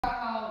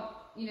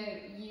you know,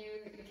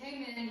 you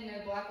came in, you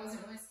know, Black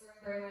wasn't really scoring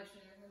very much,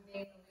 you know, him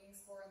being the leading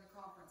scorer in the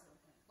conference and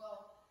everything.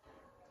 Well,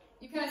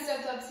 you kind of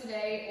stepped up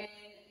today and,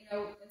 you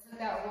know, and took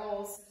that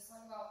role. So just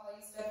talk about how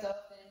you stepped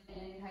up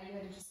and how you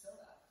had to just fill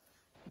that.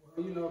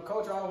 Well, you know,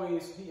 Coach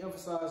he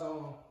emphasized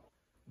on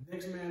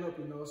next man up,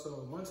 you know.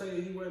 So Monte,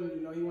 he wasn't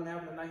having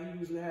the night he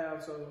usually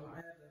have, so I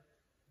had to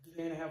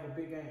get in and have a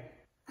big game.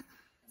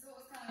 And so it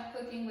was kind of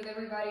clicking with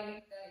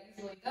everybody that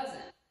usually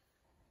doesn't.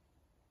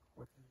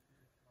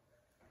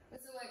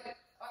 So like,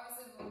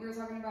 obviously we were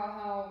talking about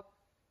how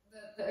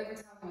the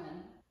overtime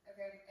win,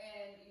 okay,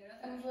 and you know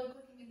nothing was really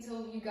clicking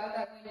until you got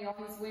that win, you're off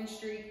this win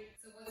streak.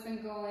 So what's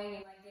been going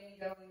and like getting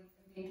going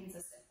and being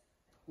consistent?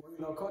 Well, you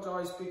know, Coach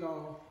always speak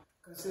on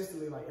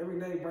consistently, like every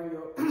day bring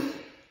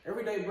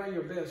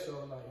your best.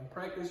 So like in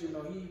practice, you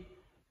know, he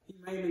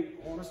mainly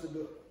want us to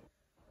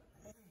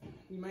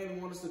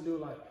do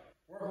like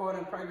work hard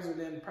in practice, and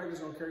then practice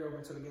gonna carry over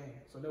into the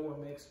game. So that's what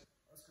makes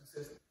us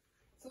consistent.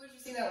 So what did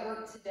you see that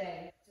work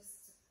today? Just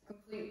to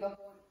complete the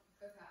whole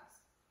pass.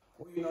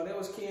 Well, you know, they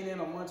was keying in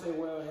on Monte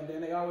well, and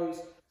then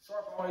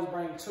Sharp always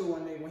bring two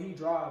when he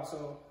drives.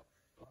 So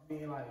I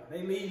mean, like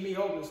they leave me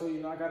open, so you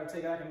know I can knock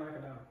it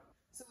down.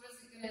 So what is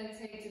it going to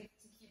take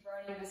to keep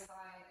riding this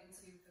high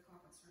into the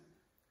conference tournament?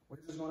 We're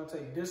just going to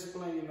take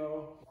discipline, you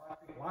know,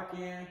 lock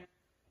in,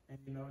 and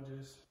you know,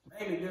 just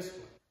mainly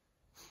discipline.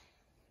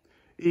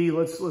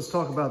 Let's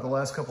talk about the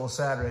last couple of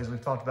Saturdays.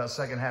 We've talked about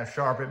second half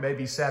Sharp. It may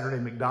be Saturday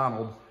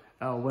McDonald.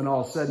 When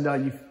all said and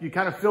done, you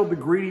kind of filled the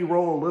greedy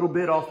role a little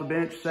bit off the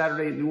bench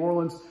Saturday at New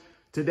Orleans.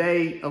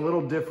 Today, a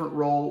little different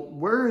role.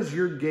 Where is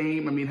your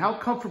game? I mean, how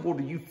comfortable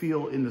do you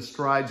feel in the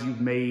strides you've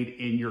made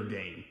in your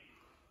game?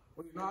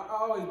 Well, you know, I've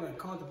always been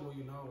comfortable,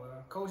 you know.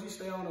 Coach, he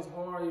stay on us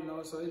hard, you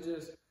know, so it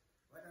just,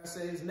 like I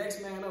said, it's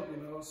next man up,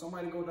 you know.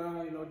 Somebody go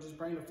down, you know, just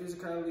bring the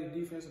physicality, the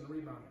defense, and the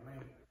rebounding,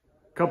 man.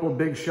 Couple of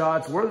big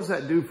shots. What does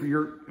that do for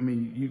I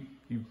mean,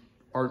 you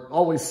are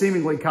always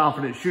seemingly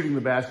confident shooting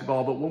the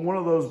basketball, but when one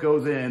of those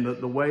goes in,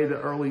 the way the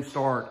early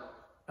start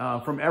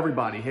from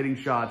everybody hitting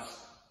shots,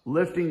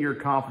 lifting your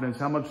confidence,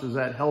 how much does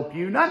that help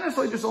you? Not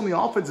necessarily just on the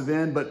offensive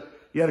end, but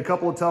you had a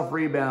couple of tough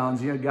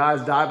rebounds, you know,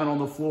 guys diving on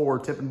the floor,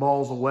 tipping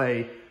balls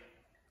away.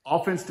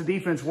 Offense to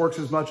defense works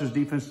as much as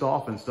defense to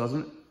offense,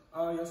 doesn't it?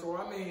 Yeah, so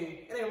I mean,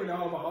 it ain't really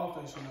all about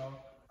offense, you know.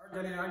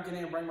 I get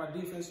in, bring my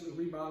defense,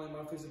 rebounding,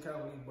 my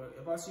physicality, but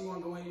if I see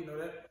one go in, you know,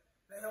 that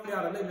help me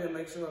out a little bit,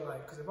 make sure,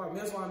 like, because if I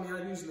miss one, I don't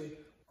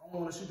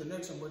want to shoot the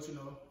next one, but, you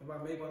know, if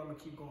I make one, I'm going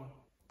to keep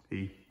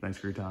going. Thanks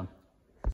for your time.